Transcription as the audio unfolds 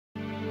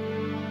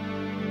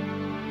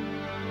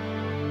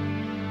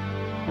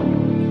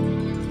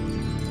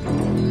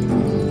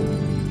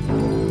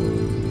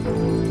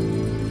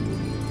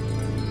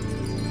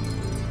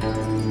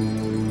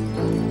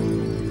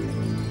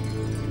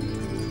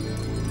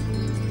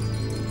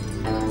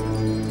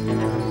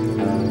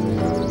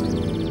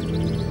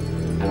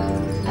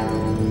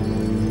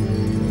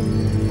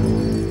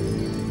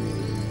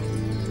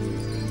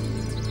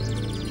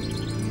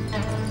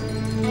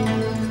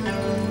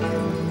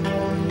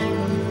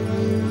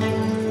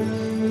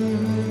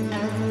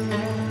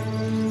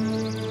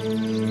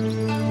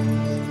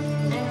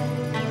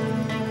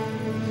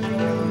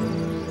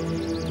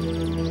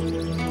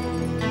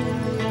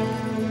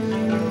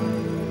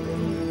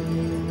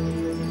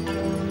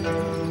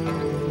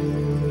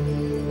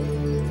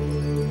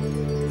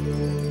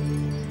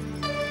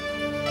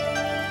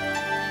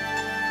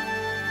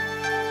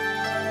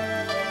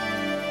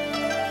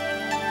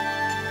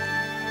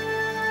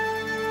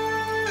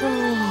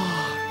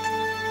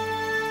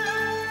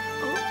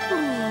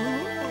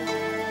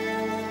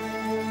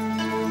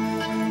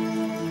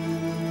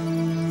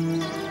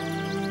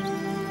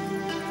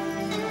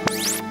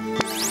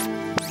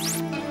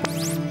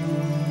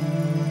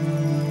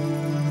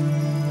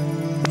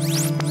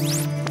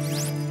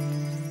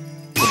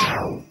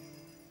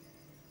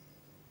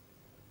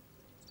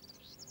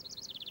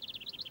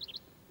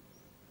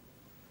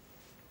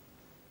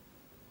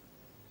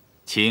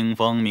清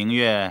风明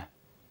月，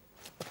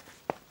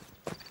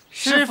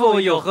师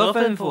父有何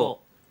吩咐？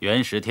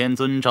元始天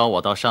尊召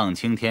我到上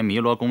青天弥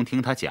罗宫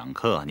听他讲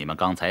课，你们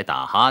刚才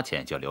打哈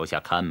欠，就留下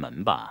看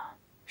门吧。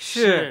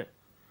是。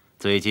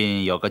最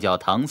近有个叫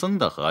唐僧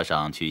的和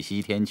尚去西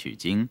天取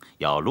经，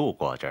要路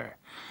过这儿，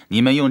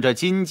你们用这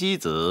金鸡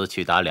子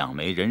去打2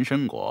枚人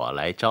参果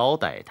来招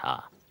待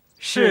他。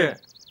是。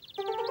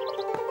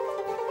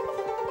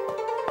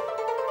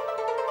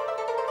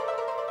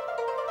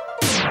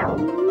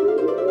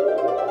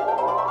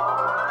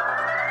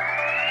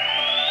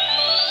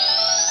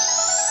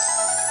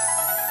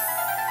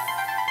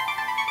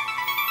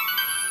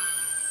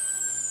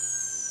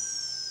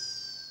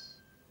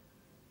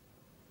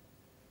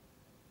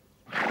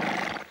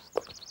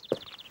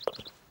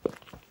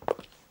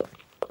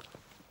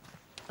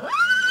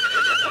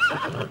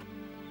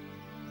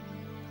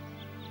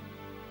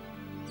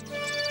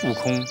悟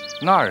空，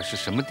那儿是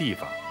什么地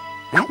方？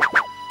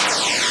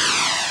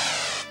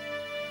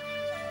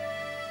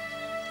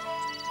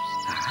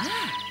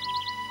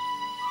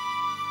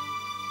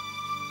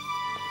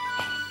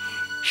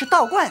是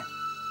道观。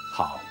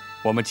好，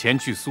我们前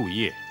去宿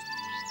夜。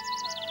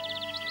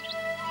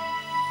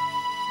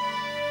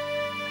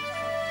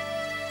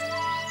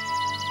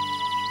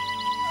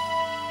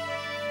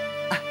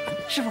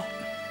师傅。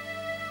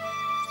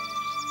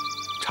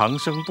长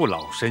生不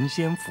老神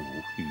仙府，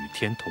与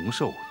天同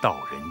寿道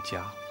人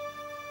家。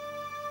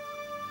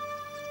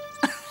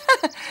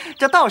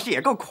这道士也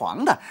够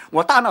狂的！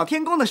我大闹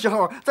天宫的时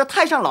候，在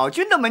太上老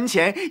君的门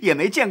前也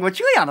没见过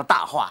这样的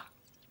大话。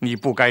你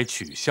不该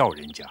取笑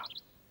人家。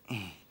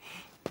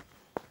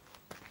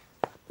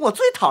我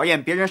最讨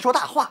厌别人说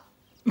大话。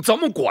咱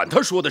们管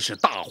他说的是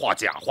大话、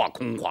假话、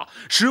空话。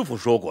师傅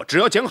说过，只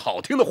要捡好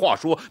听的话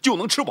说，就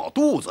能吃饱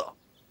肚子。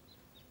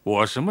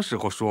我什么时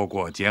候说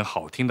过捡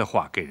好听的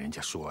话给人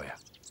家说呀？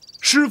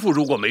师傅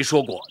如果没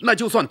说过，那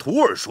就算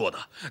徒儿说的。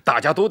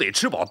大家都得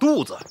吃饱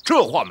肚子，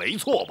这话没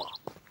错吧？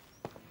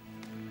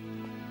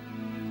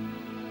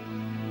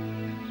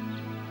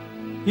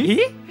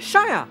咦，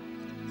上呀！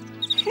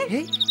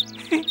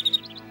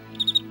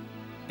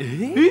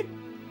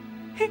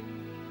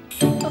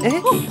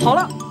哎跑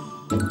了！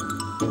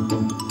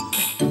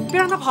别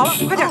让他跑了，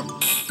快点！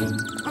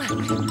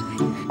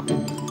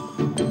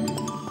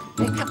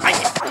哎呀！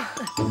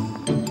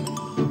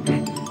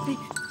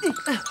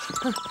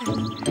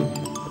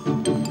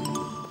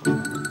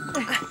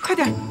快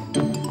点！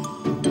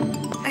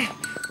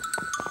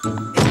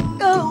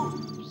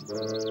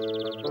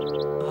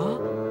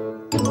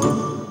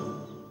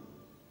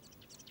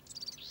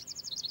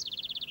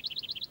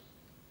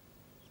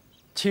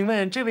请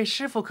问这位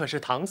师傅可是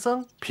唐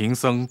僧？贫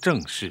僧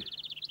正是。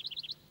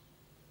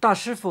大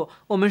师傅，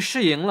我们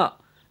试赢了，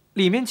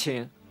里面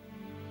请。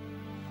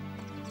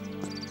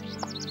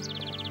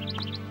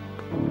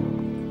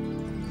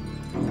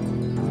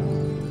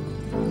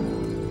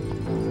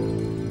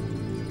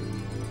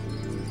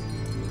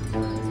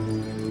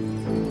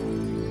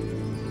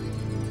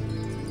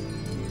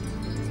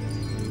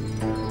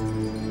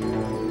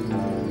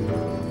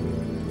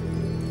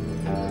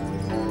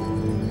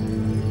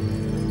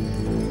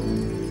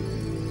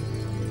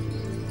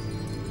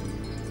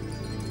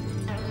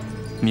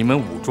你们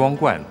武装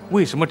观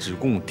为什么只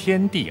供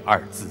天地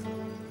2字？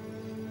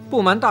不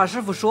瞒大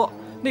师傅说，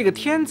那个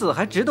天字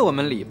还值得我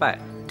们礼拜，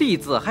地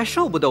字还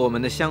受不得我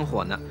们的香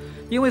火呢。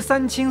因为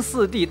3清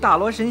4帝、大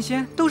罗神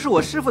仙都是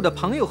我师傅的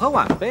朋友和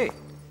晚辈。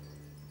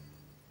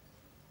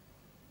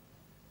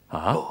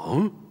啊？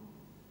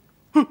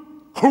哼，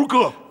猴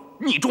哥，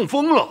你中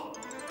风了？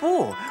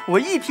不，我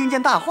一听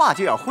见大话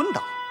就要昏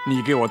倒。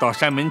你给我到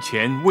山门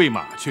前喂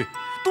马去。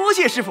多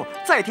谢师傅，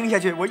再听下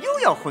去我又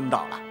要昏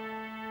倒了。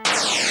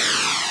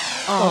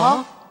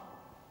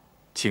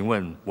请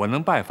问我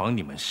能拜访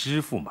你们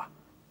师父吗？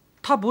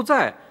他不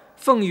在，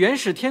奉元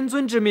始天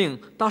尊之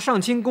命到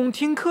上清宫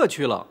听课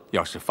去了。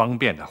要是方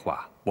便的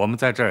话，我们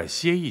在这儿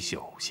歇一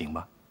宿，行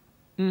吗？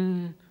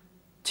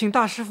请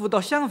大师傅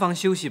到厢房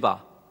休息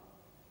吧。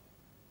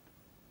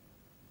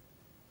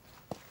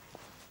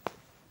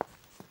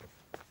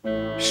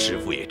师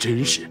傅也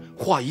真是，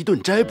化一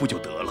顿斋不就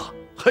得了，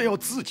还要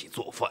自己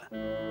做饭。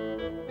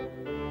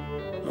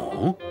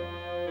哦，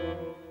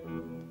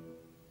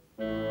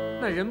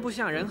那人不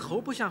像人，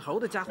猴不像猴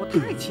的家伙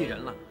太气人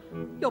了，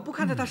要不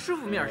看在他师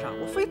傅面上，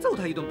我非揍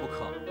他一顿不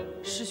可。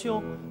师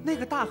兄，那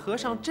个大和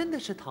尚真的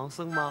是唐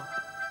僧吗？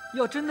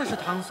要真的是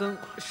唐僧，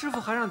师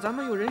傅还让咱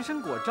们用人参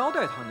果招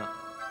待他呢。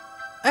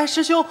哎，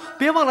师兄，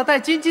别忘了带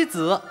金鸡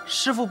子。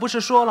师傅不是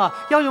说了，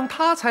要用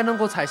它才能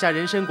够采下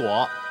人参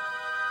果。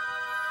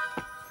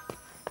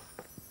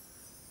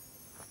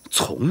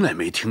从来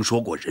没听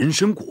说过人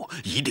参果，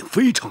一定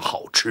非常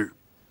好吃。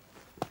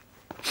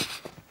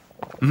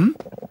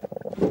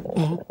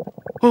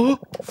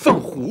犯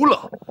糊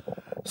了，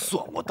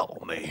算我倒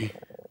霉。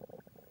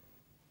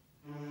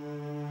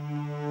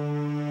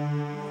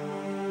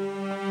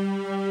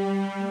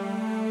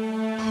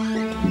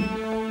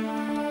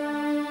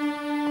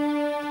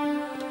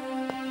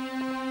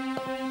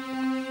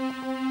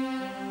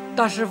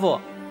大师傅，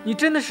你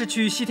真的是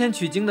去西天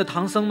取经的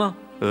唐僧吗？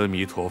阿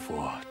弥陀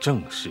佛，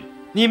正是。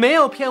你没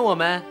有骗我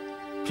们。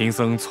贫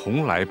僧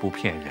从来不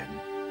骗人。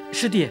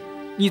师弟，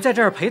你在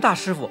这儿陪大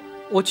师傅，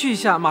我去一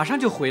下，马上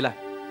就回来。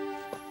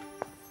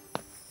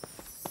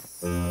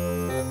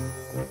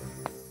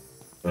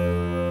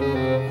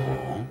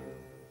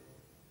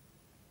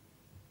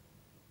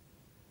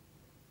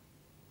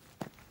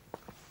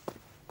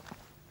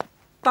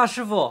大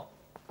师傅，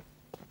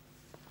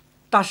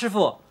大师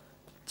傅，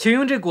请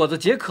用这果子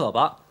解渴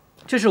吧，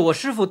这是我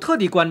师傅特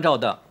地关照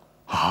的。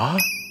啊？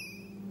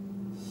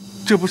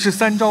这不是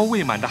3朝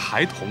未满的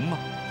孩童吗？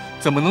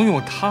怎么能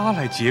用它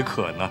来解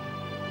渴呢？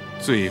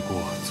罪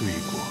过，罪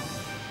过！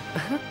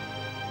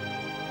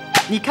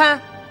你看，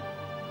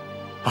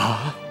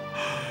啊！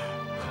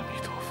阿弥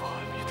陀佛，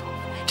阿弥陀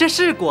佛！这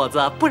是果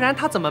子，不然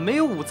他怎么没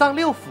有5脏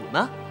6腑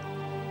呢？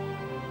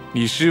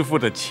你师父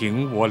的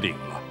情我领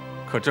了，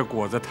可这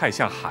果子太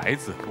像孩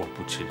子，我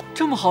不吃。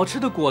这么好吃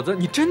的果子，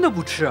你真的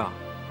不吃啊？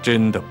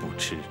真的不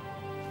吃。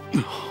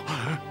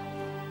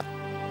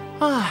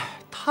唉，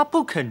他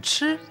不肯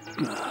吃。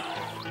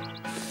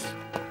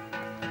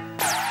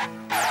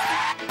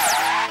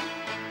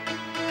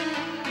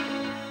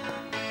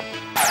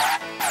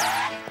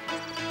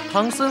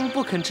唐僧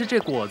不肯吃这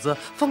果子，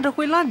放着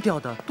会烂掉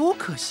的，多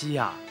可惜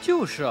呀！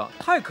就是啊，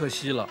太可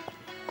惜了。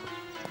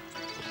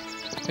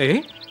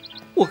哎，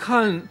我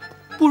看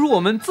不如我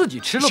们自己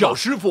吃了吧。小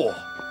师傅，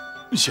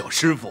小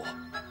师傅，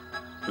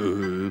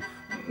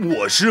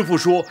我师傅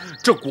说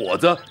这果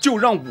子就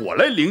让我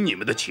来领你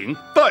们的情，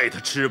带他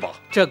吃吧。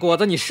这果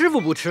子你师傅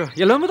不吃，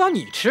也轮不到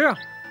你吃啊。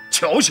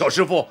瞧，小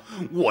师傅，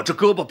我这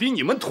胳膊比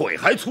你们腿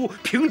还粗，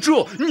凭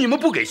这你们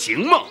不给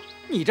行吗？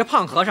你这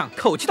胖和尚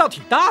口气倒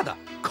挺大的。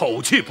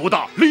口气不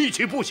大，力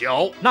气不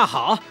小。那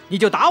好，你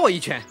就打我一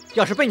拳，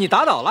要是被你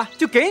打倒了，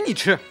就给你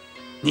吃。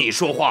你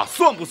说话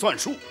算不算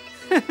数？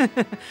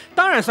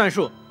当然算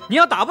数。你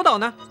要打不倒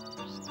呢？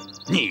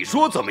你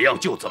说怎么样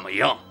就怎么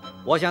样。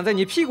我想在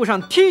你屁股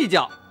上踢一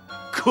脚。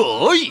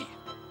可以。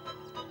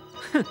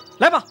哼，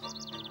来吧。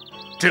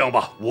这样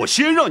吧，我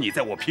先让你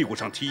在我屁股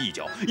上踢一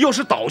脚，要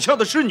是倒下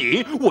的是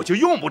你，我就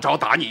用不着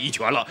打你一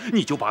拳了。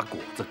你就把果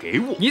子给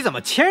我。你怎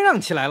么谦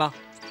让起来了？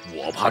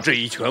我怕这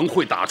一拳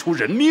会打出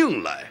人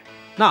命来。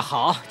那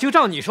好，就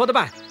照你说的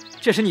办。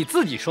这是你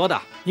自己说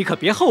的，你可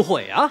别后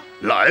悔啊。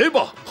来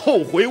吧，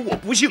后悔我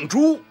不姓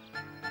朱。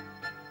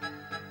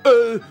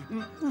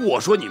我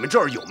说你们这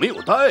儿有没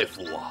有大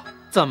夫啊？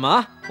怎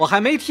么，我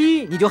还没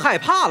踢你就害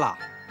怕了？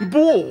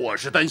不，我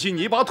是担心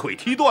你把腿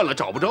踢断了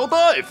找不着大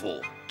夫。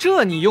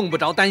这你用不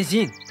着担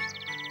心。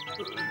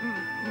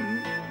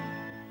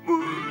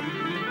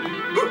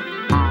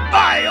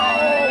哎呦！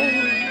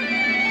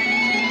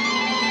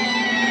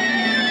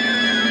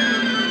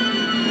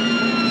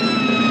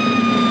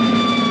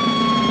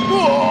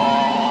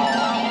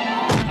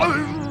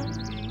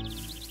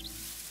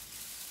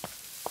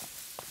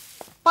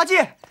八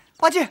戒，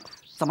八戒，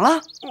怎么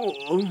了？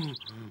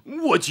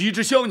我急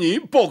着向你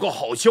报告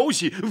好消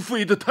息，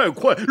飞得太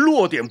快，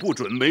落点不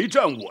准，没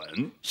站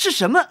稳。是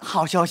什么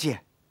好消息？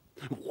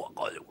我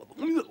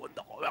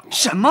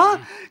什么？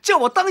叫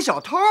我当小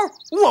偷？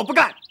我不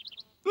干！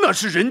那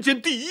是人间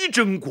第一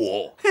真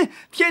果。哼，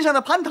天上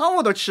的蟠桃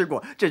我都吃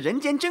过，这人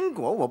间真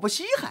果我不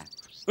稀罕。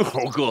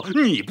猴哥，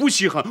你不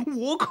稀罕，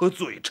我可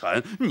嘴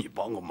馋，你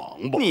帮个忙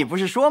吧。你不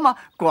是说吗？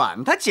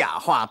管他假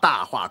话、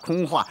大话、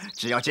空话，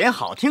只要捡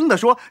好听的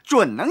说，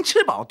准能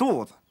吃饱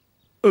肚子。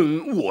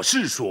我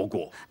是说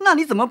过。那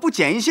你怎么不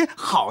捡一些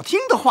好听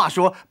的话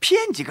说，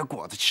骗几个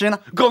果子吃呢？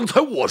刚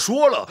才我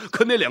说了，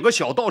可那2个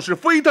小道士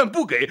非但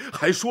不给，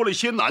还说了一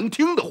些难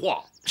听的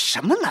话。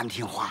什么难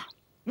听话？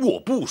我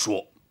不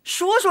说。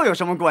说说有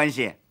什么关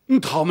系？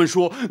他们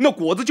说那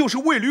果子就是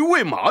喂驴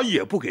喂马，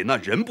也不给那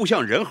人不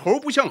像人、猴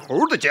不像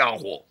猴的家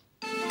伙。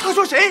他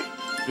说谁？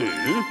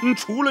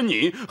除了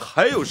你，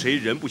还有谁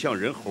人不像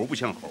人，猴不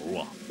像猴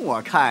啊？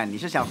我看你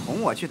是想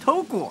哄我去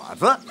偷果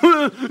子。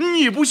哼，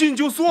你不信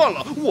就算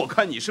了，我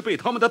看你是被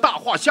他们的大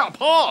话吓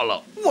怕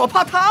了。我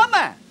怕他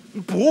们。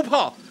不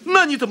怕？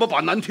那你怎么把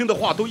难听的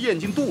话都咽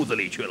进肚子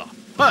里去了？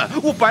哎，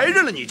我白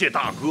认了你这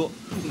大哥，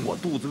我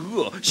肚子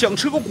饿，想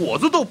吃个果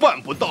子都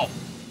办不到。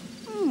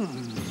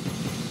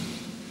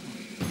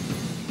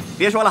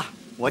别说了，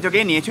我就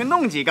给你去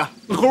弄几个。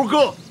猴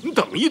哥，你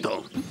等一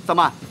等。怎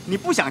么，你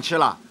不想吃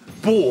了？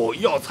不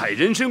要采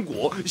人参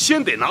果，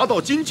先得拿到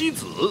金鸡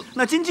子。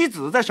那金鸡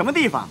子在什么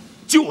地方？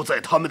就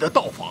在他们的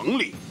道房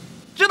里。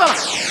知道了。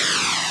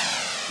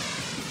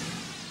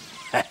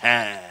嘿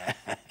嘿。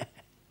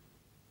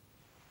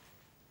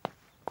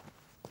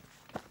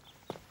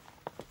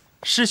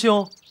师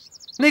兄，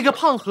那个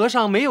胖和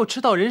尚没有吃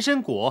到人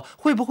参果，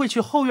会不会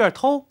去后院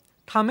偷？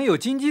他没有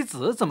金鸡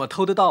子，怎么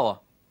偷得到啊？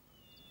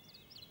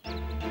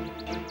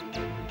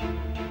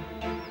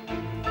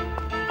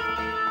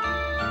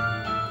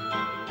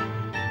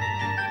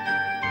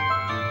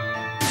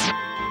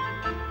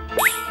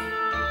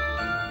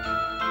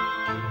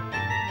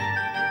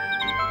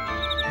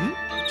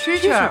蛐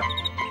蛐儿。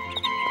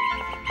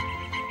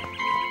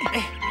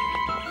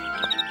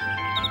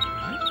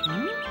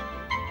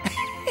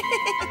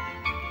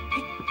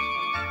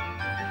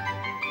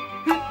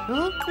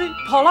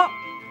跑了。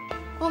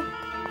哦。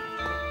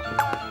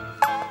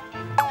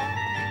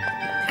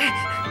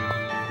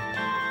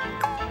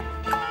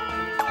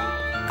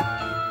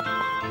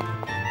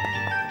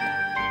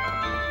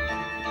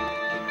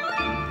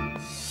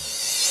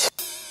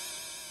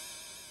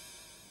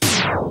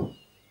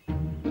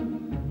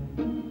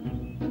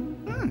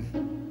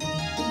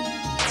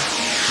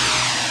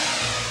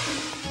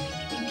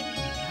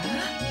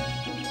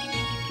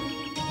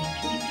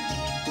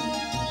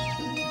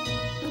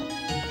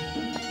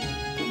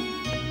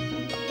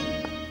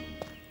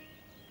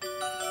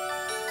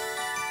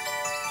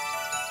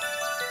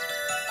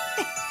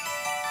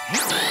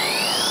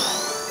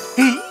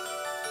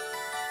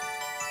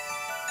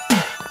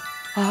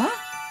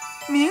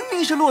明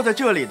明是落在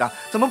这里的，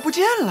怎么不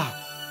见了？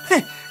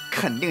嘿，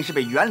肯定是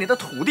被园里的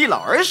土地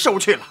老儿收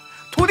去了。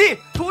土地，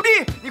土地，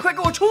你快给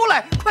我出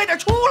来，快点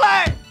出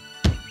来！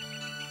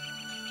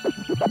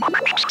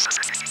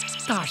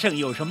大圣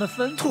有什么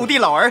吩咐？土地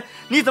老儿，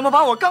你怎么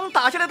把我刚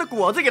打下来的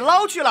果子给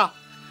捞去了？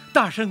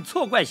大圣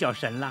错怪小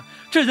神了，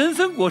这人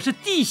参果是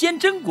地仙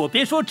真果，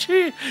别说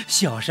吃，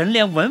小神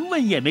连闻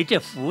闻也没这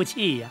福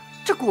气呀。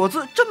这果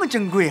子这么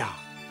珍贵啊！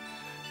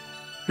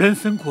人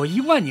参果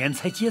1万年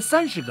才结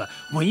30个，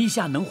闻一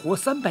下能活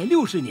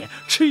360年，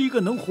吃一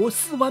个能活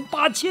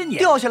48000年。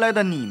掉下来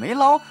的你没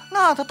捞，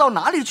那它到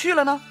哪里去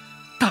了呢？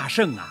大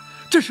圣啊，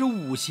这是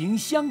五行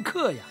相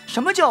克呀。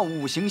什么叫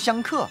五行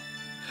相克？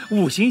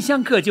五行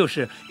相克就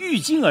是遇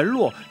金而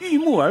落，遇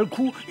木而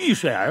枯，遇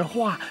水而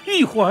化，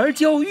遇火而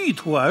焦，遇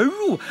土而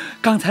入。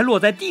刚才落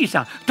在地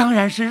上，当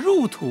然是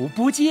入土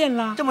不见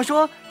了。这么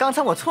说，刚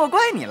才我错怪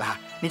你了。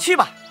你去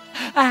吧。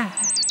哎。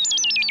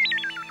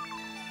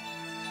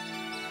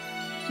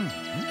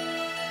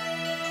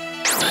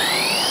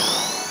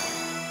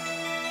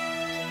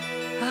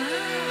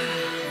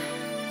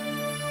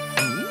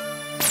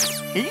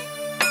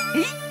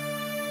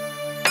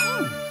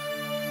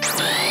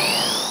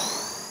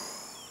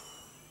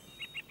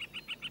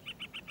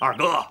二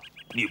哥，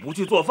你不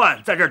去做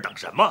饭，在这儿等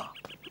什么？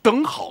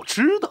等好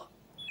吃的。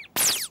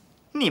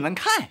你们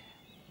看，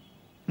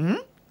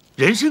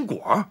人参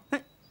果。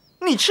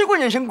你吃过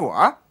人参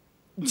果？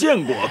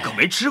见过，可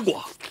没吃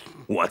过。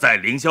我在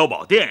凌霄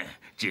宝殿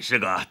只是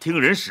个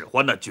听人使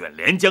唤的卷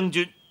帘将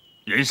军，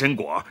人参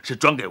果是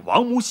专给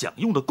王母享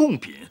用的贡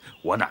品，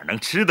我哪能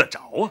吃得着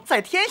啊？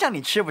在天上你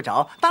吃不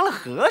着，当了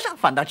和尚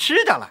反倒吃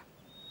着了。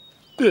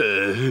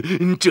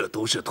这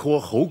都是托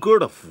猴哥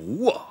的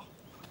福啊。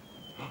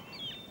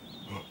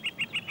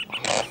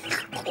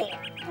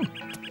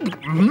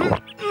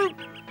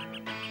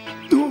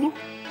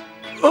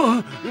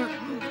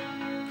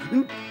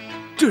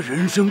这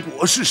人参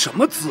果是什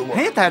么滋味？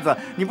哎，呆子，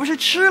你不是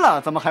吃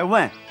了，怎么还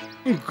问？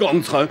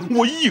刚才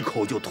我一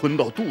口就吞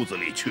到肚子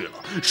里去了，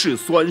是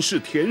酸是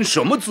甜，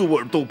什么滋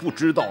味都不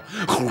知道。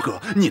猴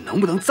哥，你能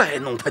不能再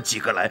弄他几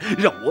个来，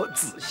让我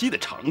仔细的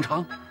尝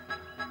尝？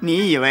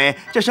你以为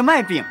这是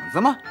卖饼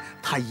子吗？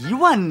它1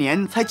万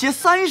年才结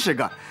30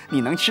个，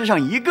你能吃上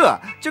1个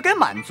就该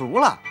满足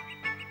了。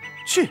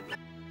去。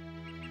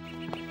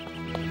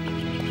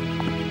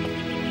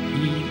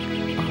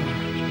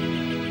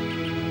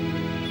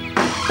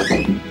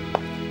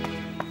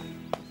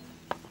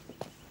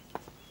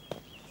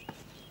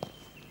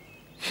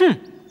哼，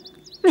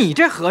你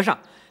这和尚，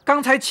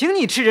刚才请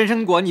你吃人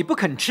参果，你不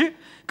肯吃，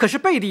可是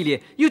背地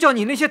里又叫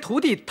你那些徒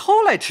弟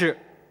偷来吃。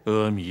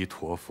阿弥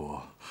陀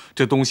佛，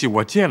这东西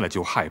我见了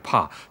就害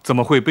怕，怎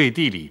么会背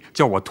地里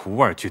叫我徒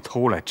儿去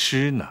偷来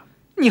吃呢？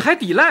你还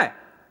抵赖？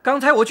刚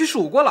才我去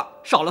数过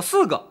了，少了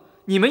4个，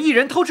你们1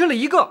人偷吃了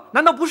1个，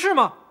难道不是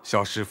吗？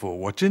小师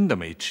傅，我真的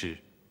没吃。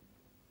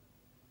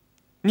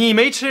你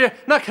没吃，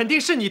那肯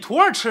定是你徒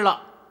儿吃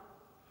了。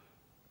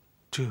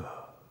这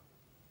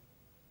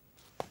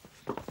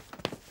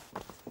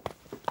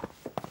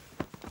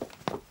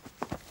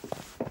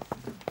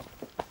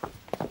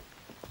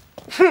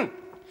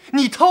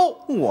你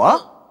偷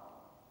我？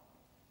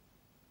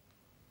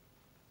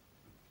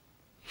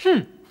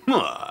哼！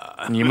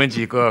你们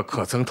几个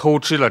可曾偷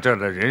吃了这儿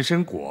的人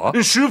参果？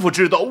师傅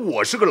知道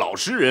我是个老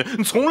实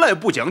人，从来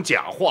不讲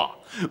假话。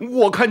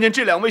我看见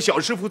这两位小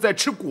师傅在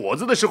吃果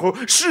子的时候，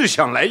是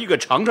想来一个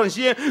尝尝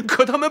鲜，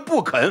可他们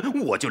不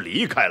肯，我就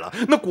离开了。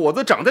那果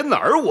子长在哪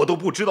儿，我都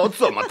不知道，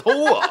怎么偷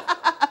啊？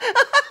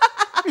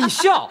你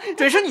笑，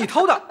准是你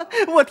偷的。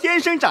我天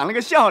生长了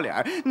个笑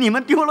脸，你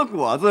们丢了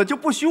果子就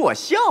不许我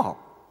笑。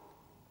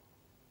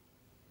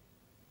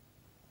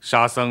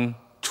沙僧，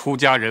出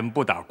家人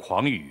不打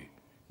诳语。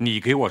你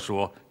给我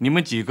说，你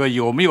们几个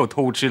有没有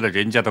偷吃了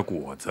人家的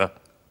果子？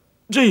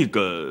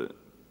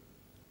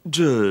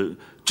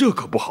这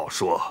可不好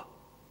说。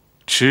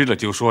吃了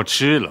就说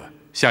吃了，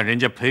向人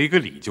家赔个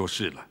礼就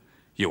是了，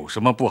有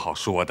什么不好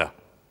说的？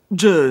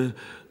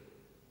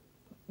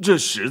这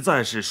实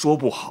在是说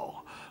不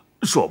好，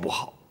说不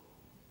好。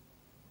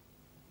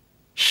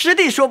师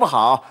弟说不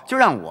好，就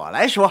让我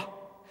来说。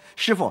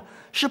师傅，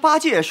是八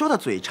戒说的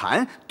嘴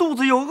馋，肚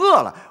子又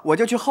饿了，我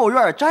就去后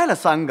院摘了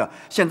3个。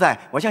现在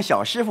我向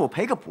小师傅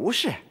赔个不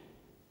是。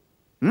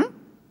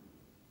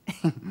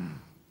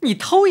你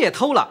偷也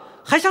偷了，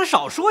还想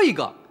少说一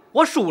个？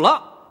我数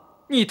了，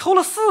你偷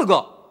了4个。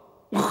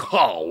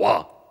好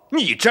啊，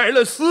你摘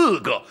了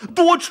4个，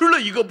多吃了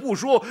1个不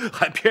说，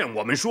还骗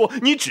我们说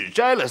你只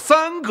摘了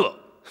3个。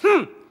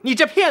哼，你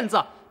这骗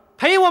子，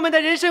赔我们的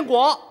人参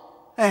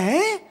果。哎，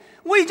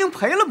我已经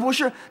赔了不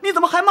是，你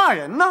怎么还骂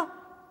人呢？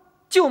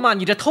就骂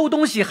你这偷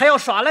东西还要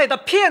耍赖的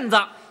骗子。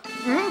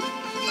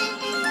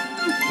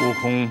悟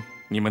空，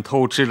你们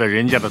偷吃了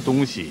人家的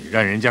东西，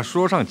让人家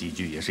说上几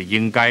句也是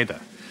应该的。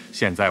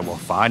现在我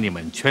罚你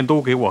们全都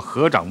给我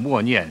合掌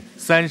默念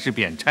30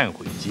遍忏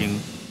悔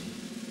经。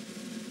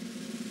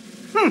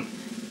哼，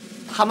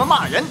他们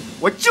骂人，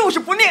我就是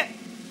不念。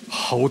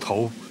猴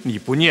头，你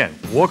不念，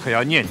我可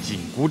要念紧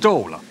箍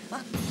咒了。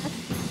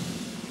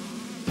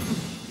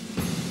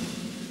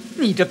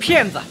你这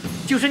骗子，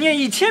就是念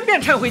1000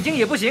遍忏悔经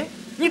也不行，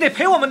你得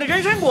赔我们的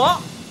人参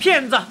果。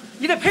骗子，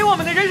你得赔我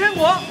们的人参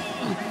果。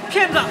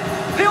骗子，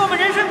赔我们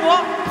人参果。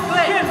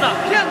对，骗子，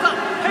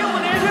赔我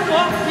们的人参果。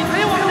你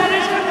赔我们的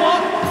人参果。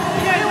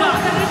骗子，赔我们的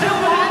人参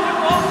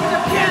果。你这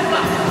骗子，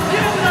骗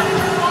子。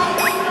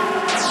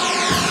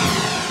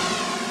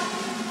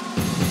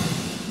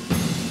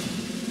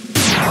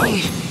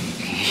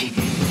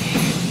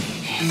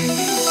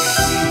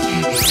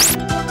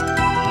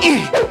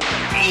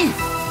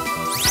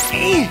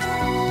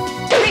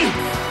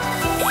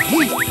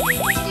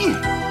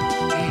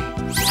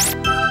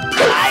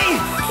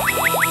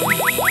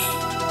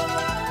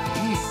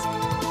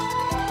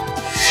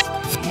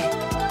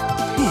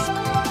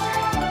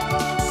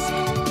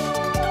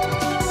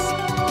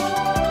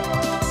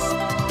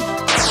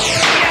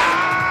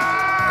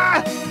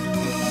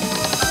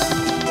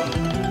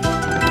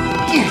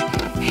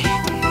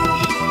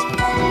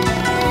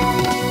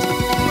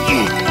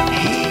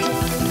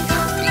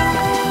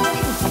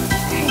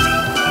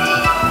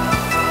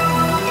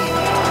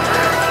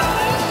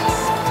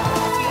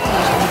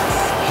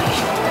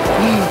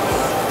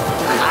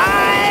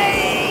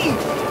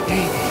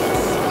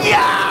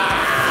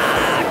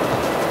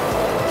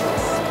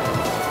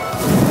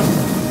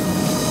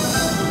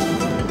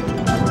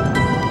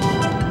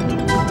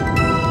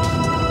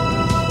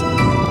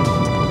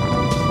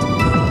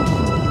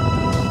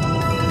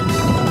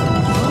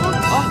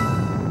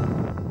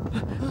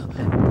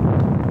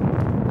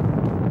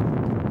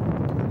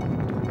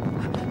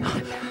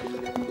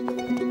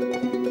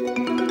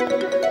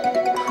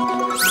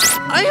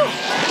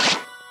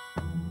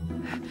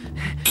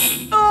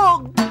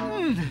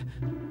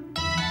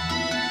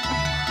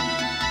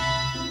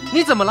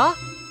你怎么了？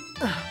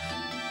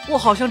我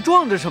好像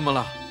撞着什么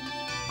了。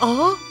啊？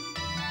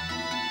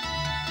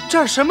这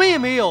儿什么也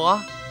没有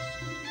啊。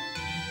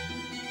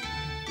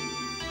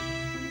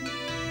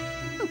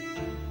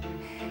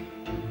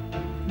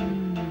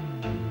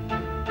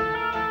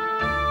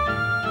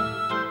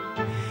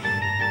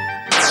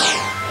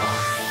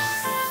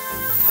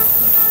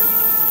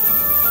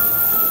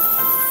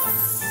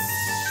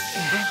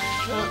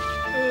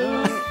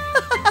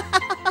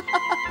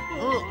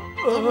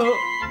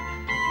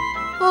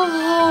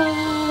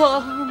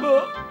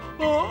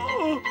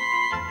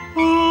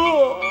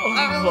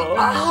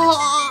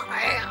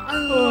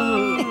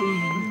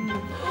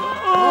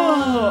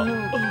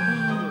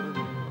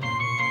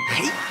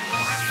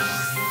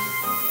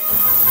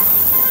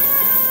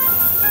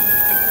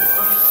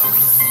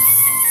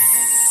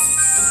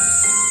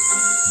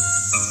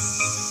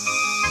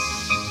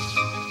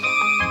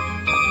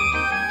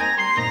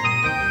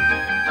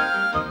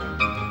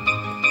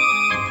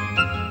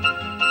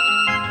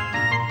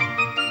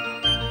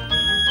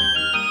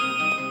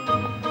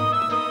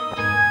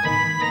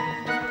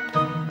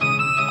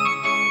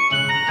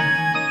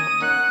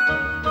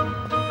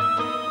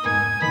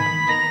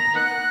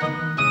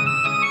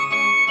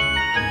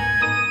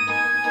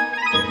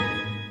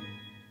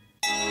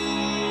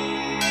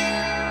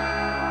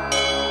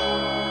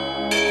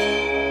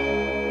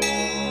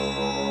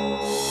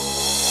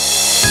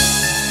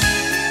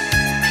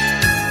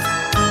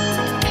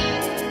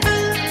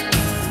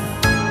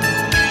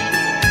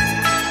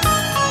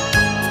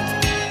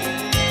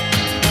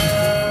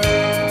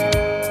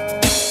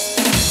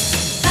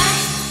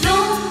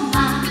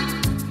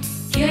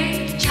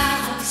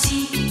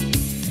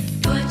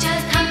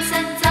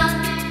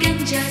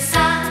着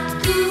仨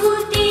徒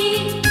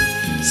弟，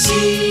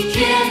西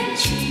天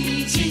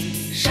取经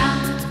上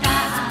大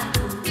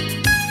路，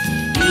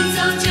一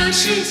走就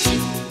是10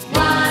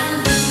万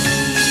里。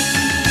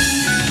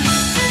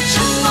什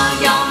么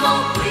妖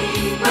魔鬼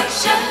怪，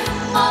什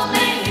么美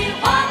女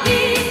画皮，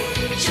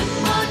什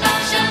么大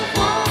山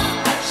火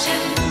海，什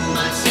么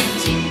陷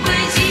阱诡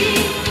计，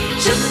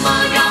什么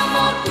妖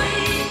魔鬼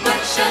怪，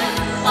什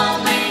么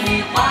美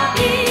女画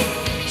皮，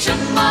什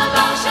么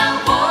大山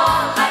火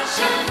海，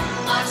什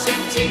么陷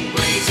阱诡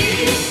计，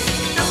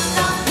都挡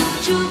不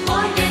住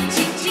火眼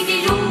金睛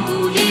地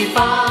如意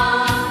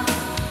棒，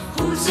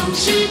护送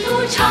师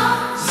徒唱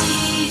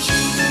西曲。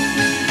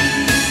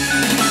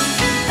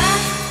白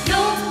龙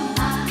马，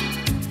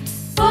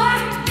波儿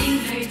铃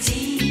儿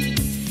急，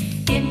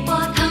颠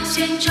簸唐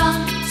玄奘，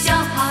小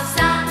跑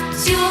仨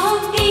兄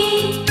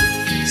弟，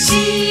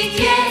西天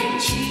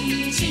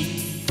取经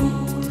不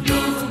容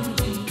易，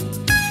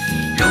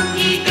容易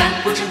干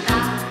不成大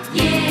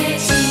业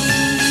绩。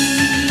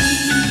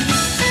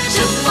什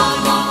么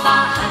魔法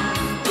狠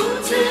毒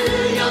自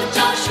有招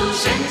数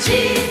神奇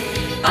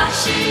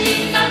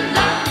，81难拦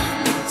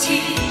路，72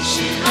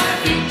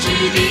变之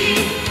地。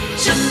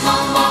什么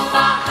魔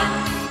法狠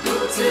毒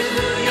自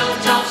有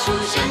招数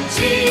神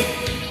奇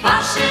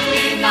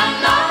，81难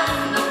拦。